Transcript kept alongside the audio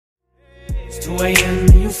It's 2 a.m.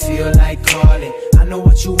 and you feel like calling. I know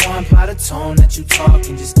what you want by the tone that you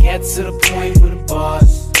talking. Just get to the point with the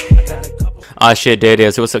boss. I got a couple. Shit, there it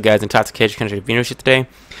is. What's up, guys? Intoxication Country Vino shit today.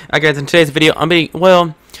 Alright, guys, in today's video,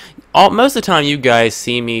 most of the time you guys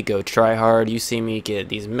see me go try hard. You see me get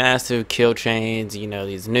these massive kill chains, you know,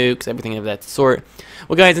 these nukes, everything of that sort.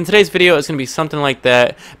 Well, guys, in today's video, it's going to be something like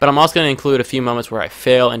that, but I'm also going to include a few moments where I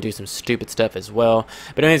fail and do some stupid stuff as well.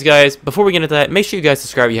 But anyways, guys, before we get into that, make sure you guys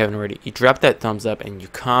subscribe if you haven't already. You drop that thumbs up and you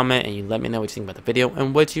comment and you let me know what you think about the video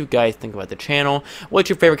and what you guys think about the channel, what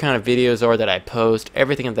your favorite kind of videos are that I post,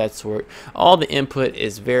 everything of that sort. All the input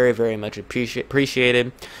is very, very much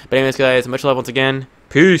appreciated. But anyways, guys, much love once again.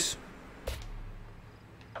 Peace.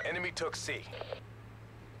 Enemy took C.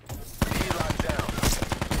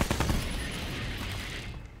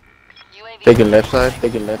 Taking left side,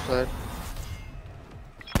 taking left side.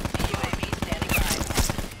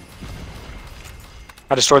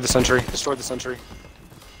 I destroyed the sentry. Destroyed the sentry.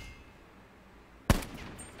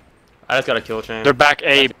 I just got a kill chain. They're back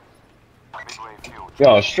A.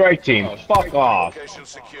 Yo, strike team, fuck off. Location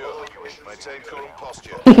secure. Maintain cool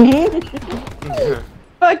posture.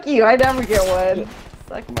 Fuck you, I never get one.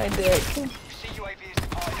 Suck my dick.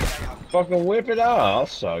 Fucking whip it out, I'll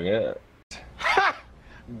suck it.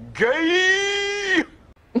 Gay!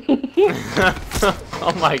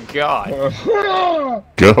 Oh my god.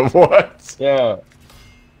 Go what? Yeah.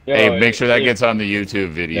 Yo, Hey, make sure that gets on the YouTube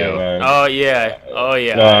video. man. Oh yeah. Oh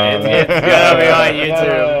yeah. No, It's gonna be on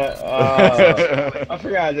YouTube. I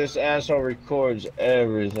forgot this asshole records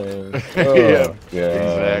everything. Yeah, God.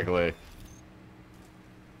 exactly.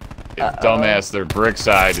 If dumbass their brick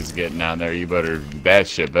side is getting on there, you better, that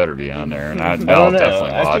shit better be on there, and I'll don't know. definitely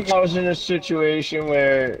I watch. think I was in a situation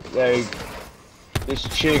where, like, this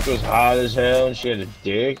chick was hot as hell and she had a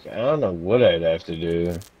dick. I don't know what I'd have to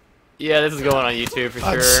do. Yeah, this is going on YouTube for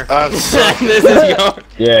sure. This is going.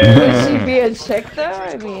 Yeah. Would she be a chick though?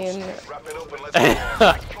 I mean,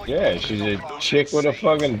 Yeah, she's a chick with a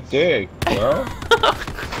fucking dick, bro.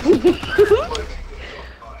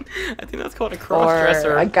 I think that's called a or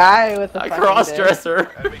cross-dresser. a guy with a A fucking cross-dresser.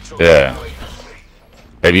 Yeah.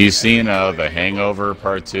 Have you seen The Hangover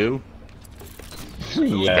Part 2?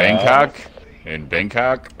 Yeah. Bangkok? In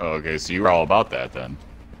Bangkok? Oh, okay, so you were all about that then.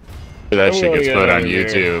 That shit gets put on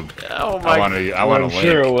YouTube. Oh my. I want to I'm link.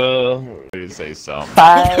 sure it will. To say something.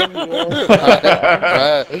 5 years.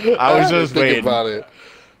 I was just thinking waiting. about it.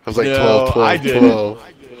 I was like No, 12, 12, I didn't. 12.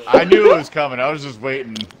 I knew it was coming. I was just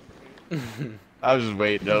waiting. I was just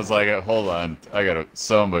waiting. I was like, hold on.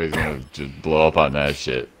 Somebody's gonna just blow up on that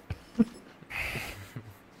shit.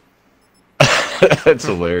 That's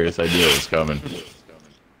hilarious. I knew it was coming.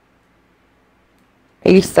 Are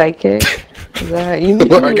you psychic? Is that how you knew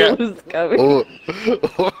Well, I it got- was coming?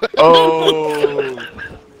 Oh.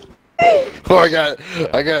 Oh, I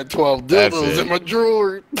got 12 That's dildos it. in my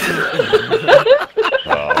drawer.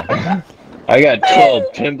 Oh. I got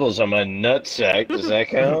 12 pimples on my nutsack. Does that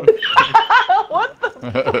count? What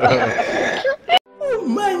the? Oh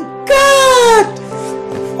my god!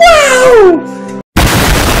 Wow!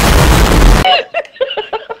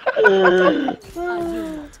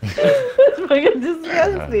 It's fucking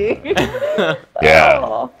disgusting. Yeah.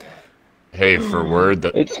 Oh. Hey, for word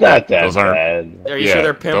that It's not that those aren't. bad. Are you sure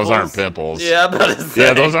they're pimples? Those aren't pimples. Yeah, I'm about to say.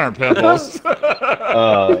 Yeah, those aren't pimples. Yeah,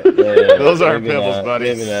 Those aren't maybe pimples, not,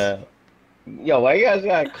 buddies. maybe not. Yo, why you guys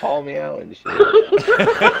gotta call me out and shit? You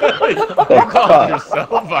called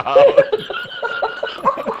yourself out.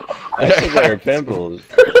 I said they were pimples.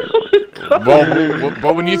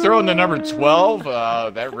 But when you throw in the number 12,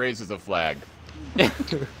 that raises a flag.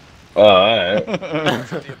 Oh, alright.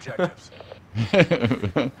 The objectives.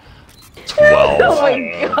 12. Oh my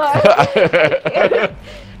god.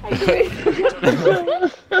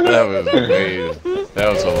 That was amazing.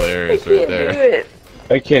 That was hilarious right there.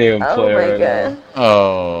 I can't even Oh play my right now. god.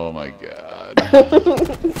 Oh my god.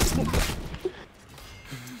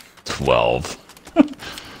 12.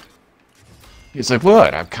 He's like,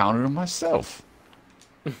 what? I've counted them myself.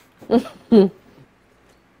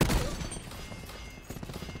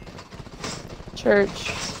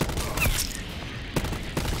 Church.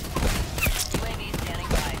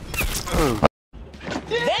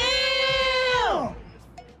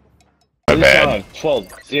 I My just bad. have 12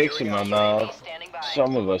 dicks in my mouth.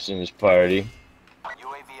 Some of us in this party.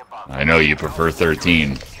 I know you prefer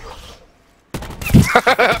 13.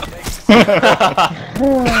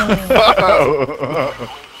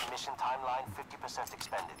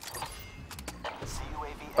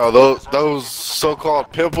 Oh, those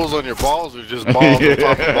so-called pimples on your balls are just balls on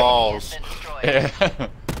top of balls. Yeah.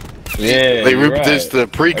 Yeah, They you're reproduce right. the I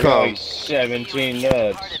got pre-cum. like 17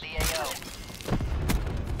 nuts.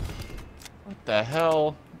 The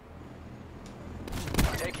hell?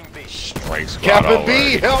 Taking B. Strike squad. Captain B,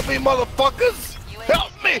 already. help me, motherfuckers!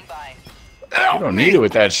 Help me! You Help don't me! need it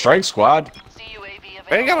with that strike squad.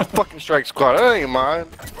 I ain't got a fucking strike squad. That ain't mine.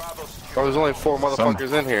 Oh, there's only 4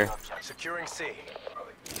 motherfuckers in here. Securing C.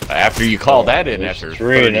 After you call that in There's after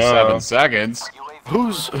 3 now. 37 seconds.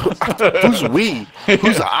 Who's we?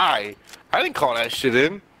 Who's I? I didn't call that shit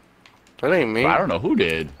in. That ain't me. I don't know who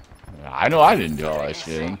did. I know I didn't do all that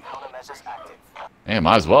shit. Man,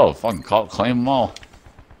 might as well fucking claim them all.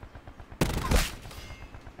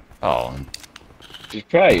 Oh, She's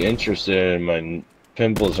probably interested in my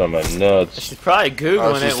pimples on my nuts. She's probably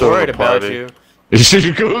googling she's it, still worried at a about party. you.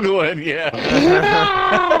 you're googling, yeah.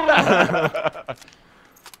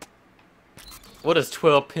 What does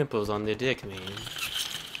 12 pimples on the dick mean?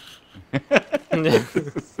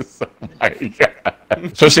 Oh my God.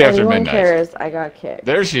 Especially after Anyone midnight. cares? I got kicked.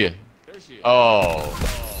 There she is. Oh.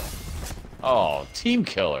 Oh, team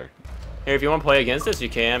killer. Here, if you want to play against us, you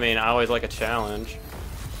can. I mean, I always like a challenge.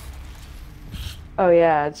 Oh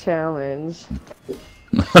yeah, challenge.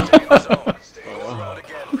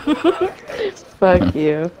 Fuck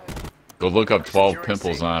you. Go look up 12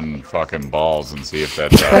 pimples on fucking balls and see if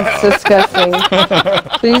that's That's disgusting.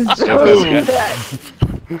 Please don't do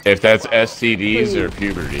that. if that's STDs or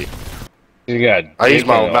puberty. You got. I use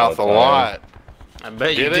my dick in all mouth the a time. lot. I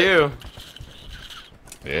bet you Get it? do.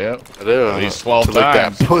 Yep. I do. At least 12 to lick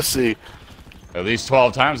times. that pussy. At least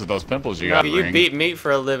 12 times with those pimples you No, got. you beat meat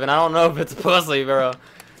for a living. I don't know if it's pussy, bro.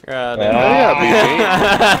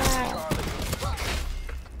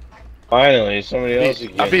 Finally, somebody else. is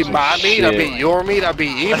I getting beat some my meat, I shit. beat your meat, I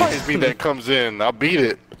beat anybody's meat that comes in. I beat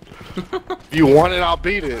it. If you want it, I'll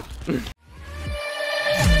beat it.